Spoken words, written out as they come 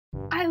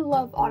I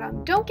love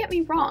Autumn, don't get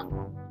me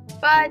wrong,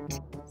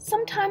 but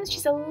sometimes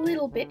she's a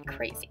little bit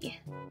crazy.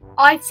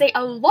 I'd say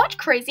a lot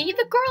crazy.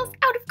 The girl's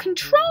out of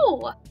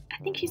control. I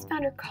think she's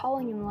found her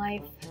calling in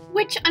life,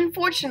 which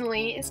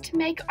unfortunately is to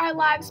make our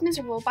lives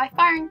miserable by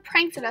firing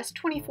pranks at us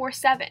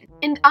 24/7.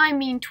 And I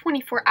mean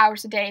 24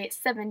 hours a day,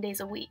 7 days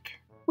a week.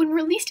 When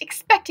we're least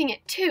expecting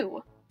it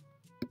too.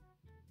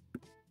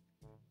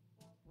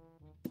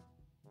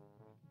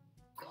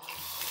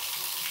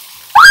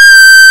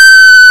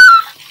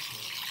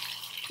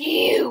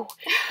 You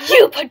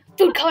put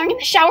food coloring in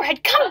the shower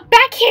head. Come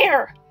back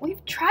here!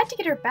 We've tried to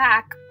get her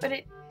back, but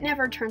it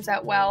never turns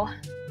out well.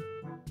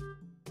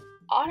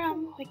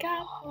 Autumn, wake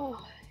up.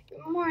 Oh,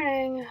 good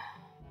morning.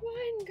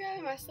 Mind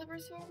grabbing my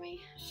slippers for me?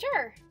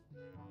 Sure.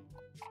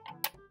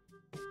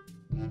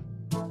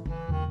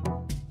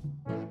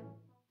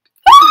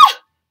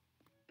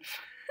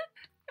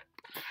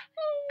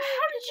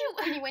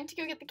 When you went to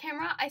go get the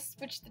camera, I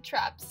switched the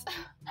traps.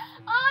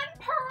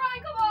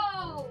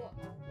 Unprankable!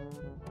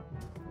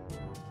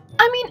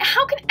 I mean,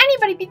 how can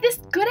anybody be this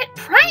good at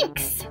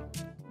pranks?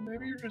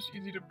 Maybe you're just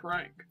easy to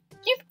prank.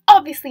 You've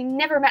obviously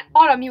never met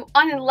Autumn, you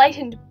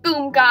unenlightened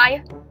boom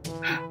guy.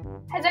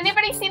 Has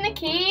anybody seen the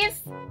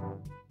keys?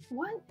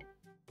 What?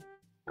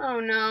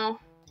 Oh no.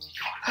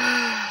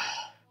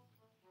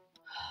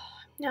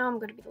 Now I'm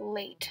gonna be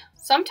late.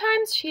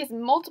 Sometimes she has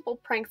multiple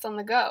pranks on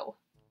the go.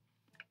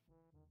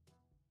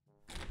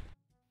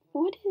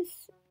 What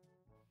is...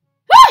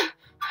 Ah!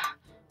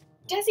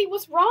 Desi,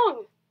 what's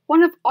wrong?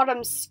 One of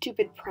Autumn's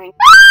stupid pranks.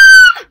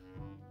 Ah!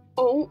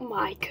 Oh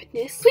my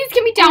goodness. Please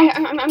get me down.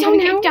 I'm gonna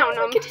get down.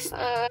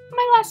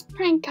 My last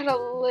prank got a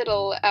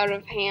little out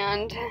of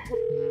hand.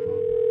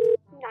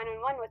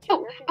 911, what's your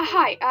emergency?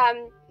 Hi.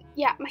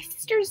 Yeah, my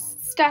sister's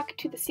stuck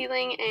to the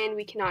ceiling and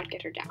we cannot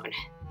get her down.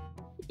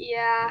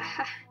 Yeah,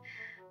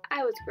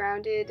 I was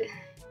grounded.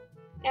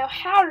 Now,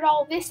 how did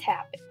all this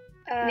happen?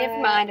 Never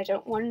mind, I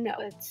don't want to know.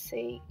 Let's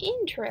see.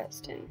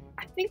 Interesting.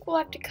 I think we'll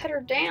have to cut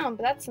her down,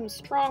 but that's some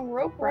strong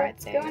rope right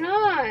there. What's going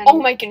on? Oh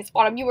my goodness,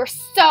 Autumn, you are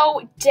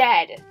so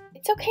dead.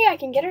 It's okay, I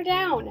can get her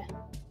down.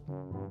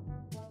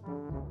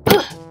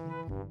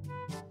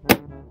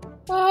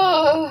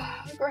 Oh,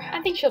 I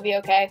think she'll be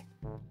okay.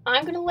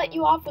 I'm gonna let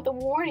you off with a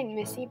warning,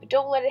 Missy, but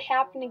don't let it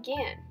happen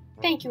again.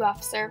 Thank you,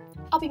 officer.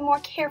 I'll be more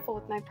careful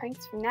with my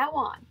pranks from now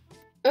on.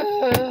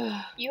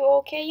 You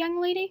okay, young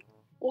lady?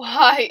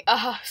 Why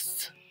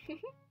us?